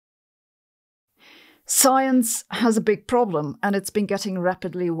Science has a big problem, and it's been getting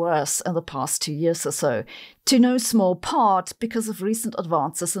rapidly worse in the past 2 years or so, to no small part because of recent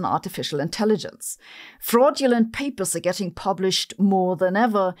advances in artificial intelligence. Fraudulent papers are getting published more than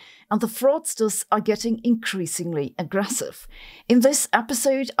ever, and the fraudsters are getting increasingly aggressive. In this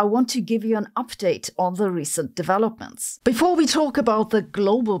episode, I want to give you an update on the recent developments. Before we talk about the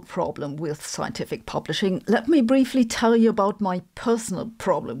global problem with scientific publishing, let me briefly tell you about my personal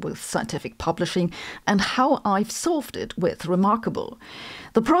problem with scientific publishing and how I've solved it with Remarkable.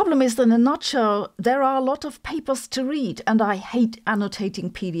 The problem is, in a nutshell, there are a lot of papers to read, and I hate annotating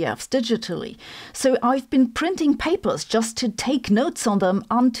PDFs digitally. So I've been printing papers just to take notes on them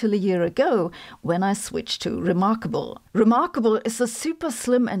until a year ago, when I switched to Remarkable. Remarkable is a super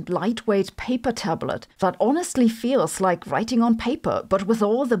slim and lightweight paper tablet that honestly feels like writing on paper, but with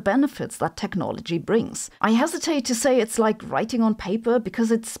all the benefits that technology brings. I hesitate to say it's like writing on paper because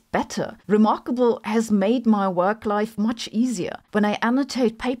it's better. Remarkable has made my work life much easier. When I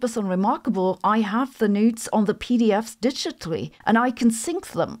annotate papers on Remarkable, I have the notes on the PDFs digitally, and I can sync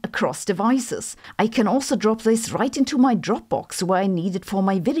them across devices. I can also drop this right into my Dropbox where I need it for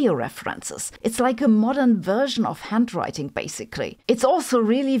my video references. It's like a modern version of handwriting, basically. It's also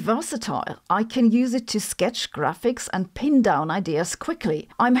really versatile. I can use it to sketch graphics and pin down ideas quickly.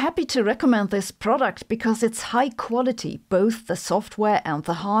 I'm happy to recommend this product because it's high quality, both the software and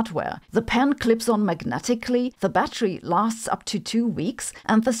the hardware. The pen clips on magnetically, the battery lasts up to 2 weeks,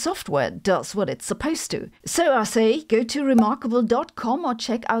 and the software does what it's supposed to. So I say, go to remarkable.com or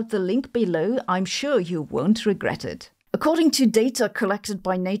check out the link below. I'm sure you won't regret it. According to data collected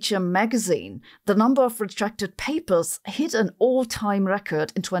by Nature magazine, the number of retracted papers hit an all-time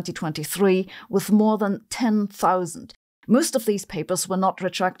record in 2023 with more than 10,000. Most of these papers were not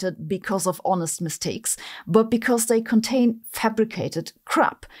retracted because of honest mistakes, but because they contain fabricated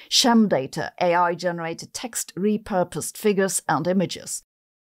crap, sham data, AI-generated text, repurposed figures and images.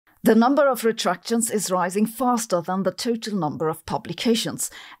 The number of retractions is rising faster than the total number of publications.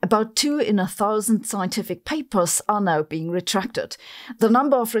 About 2 in 1,000 scientific papers are now being retracted. The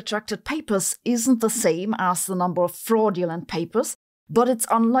number of retracted papers isn't the same as the number of fraudulent papers, but it's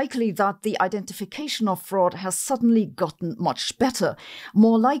unlikely that the identification of fraud has suddenly gotten much better.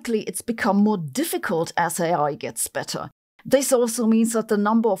 More likely, it's become more difficult as AI gets better. This also means that the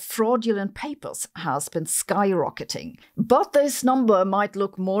number of fraudulent papers has been skyrocketing. But this number might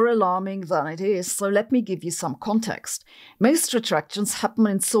look more alarming than it is, so let me give you some context. Most retractions happen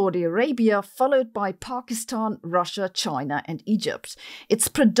in Saudi Arabia, followed by Pakistan, Russia, China and Egypt. It's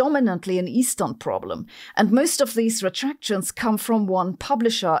predominantly an Eastern problem, and most of these retractions come from one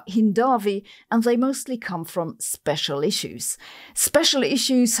publisher, Hindawi, and they mostly come from special issues. Special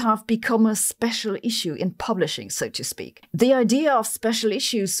issues have become a special issue in publishing, so to speak. The idea of special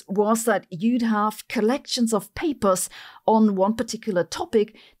issues was that you'd have collections of papers on one particular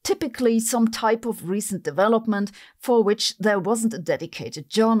topic, typically some type of recent development for which there wasn't a dedicated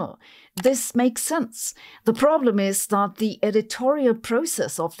journal. This makes sense. The problem is that the editorial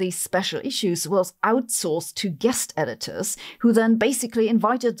process of these special issues was outsourced to guest editors, who then basically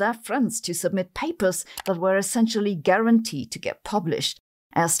invited their friends to submit papers that were essentially guaranteed to get published.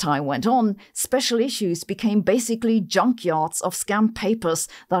 As time went on, special issues became basically junkyards of scam papers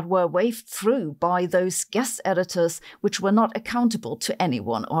that were waved through by those guest editors, which were not accountable to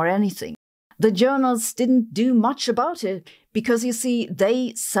anyone or anything. The journals didn't do much about it because, you see,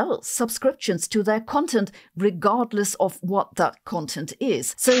 they sell subscriptions to their content regardless of what that content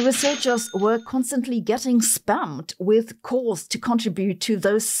is. So researchers were constantly getting spammed with calls to contribute to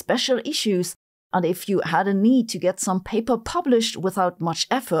those special issues. And if you had a need to get some paper published without much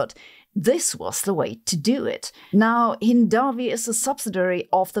effort, this was the way to do it. Now, Hindawi is a subsidiary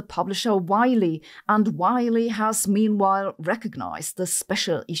of the publisher Wiley, and Wiley has meanwhile recognized the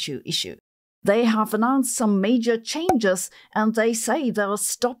special issue. They have announced some major changes, and they say they'll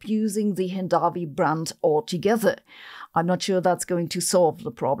stop using the Hindawi brand altogether. I'm not sure that's going to solve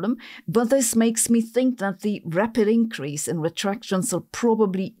the problem, but this makes me think that the rapid increase in retractions will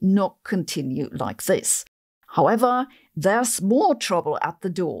probably not continue like this. However, there's more trouble at the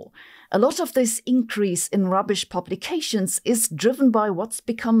door. A lot of this increase in rubbish publications is driven by what's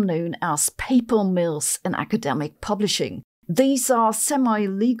become known as paper mills in academic publishing. These are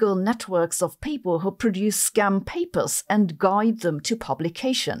semi-legal networks of people who produce scam papers and guide them to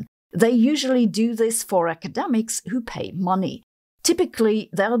publication. They usually do this for academics who pay money. Typically,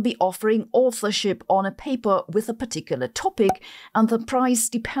 they'll be offering authorship on a paper with a particular topic, and the price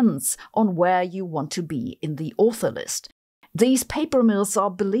depends on where you want to be in the author list. These paper mills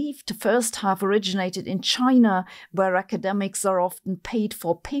are believed to first have originated in China, where academics are often paid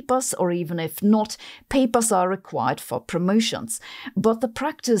for papers, or even if not, papers are required for promotions. But the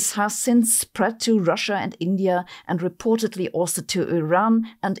practice has since spread to Russia and India, and reportedly also to Iran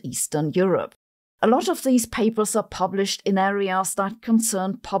and Eastern Europe. A lot of these papers are published in areas that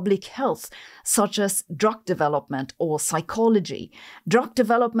concern public health, such as drug development or psychology. Drug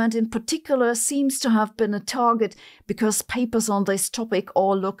development in particular seems to have been a target because papers on this topic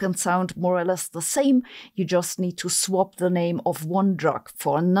all look and sound more or less the same. You just need to swap the name of one drug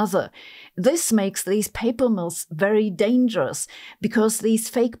for another. This makes these paper mills very dangerous because these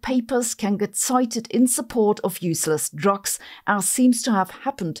fake papers can get cited in support of useless drugs, as seems to have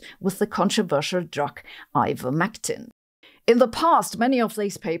happened with the controversial drug ivermectin. In the past, many of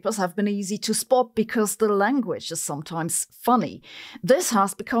these papers have been easy to spot because the language is sometimes funny. This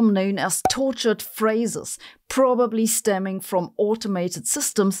has become known as tortured phrases, probably stemming from automated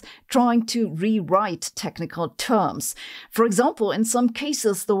systems trying to rewrite technical terms. For example, in some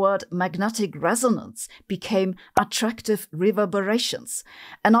cases, the word magnetic resonance became attractive reverberations.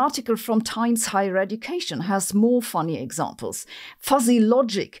 An article from Times Higher Education has more funny examples. Fuzzy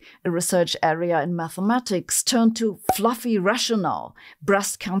logic, a research area in mathematics, turned to fluffy rationale.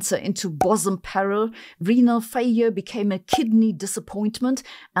 Breast cancer into bosom peril. Renal failure became a kidney disappointment,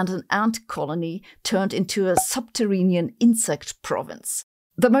 and an ant colony turned into a subterranean insect province.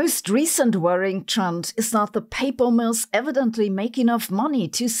 The most recent worrying trend is that the paper mills evidently make enough money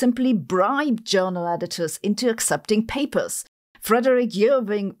to simply bribe journal editors into accepting papers. Frederick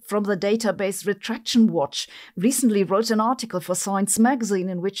Irving from the database Retraction Watch recently wrote an article for Science magazine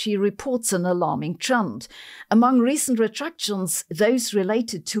in which he reports an alarming trend. Among recent retractions, those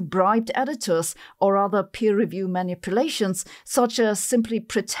related to bribed editors or other peer review manipulations, such as simply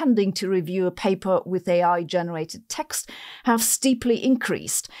pretending to review a paper with AI-generated text, have steeply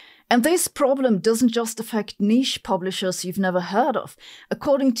increased. And this problem doesn't just affect niche publishers you've never heard of.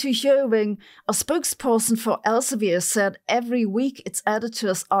 According to Irving, a spokesperson for Elsevier said every week its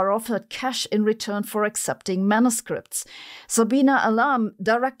editors are offered cash in return for accepting manuscripts. Sabine,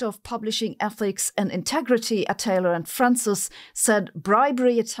 director of publishing ethics and integrity at Taylor & Francis, said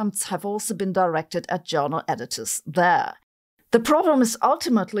bribery attempts have also been directed at journal editors there. The problem is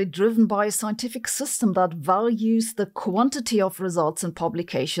ultimately driven by a scientific system that values the quantity of results and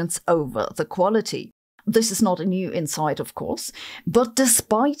publications over the quality. This is not a new insight, of course, but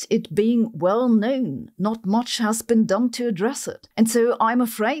despite it being well known, not much has been done to address it. And so I'm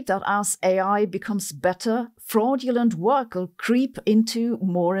afraid that as AI becomes better, fraudulent work will creep into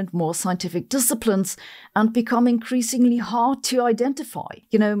more and more scientific disciplines and become increasingly hard to identify.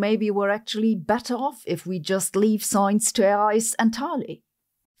 Maybe we're actually better off if we just leave science to AIs entirely.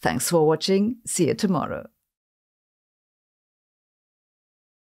 Thanks for watching. See you tomorrow.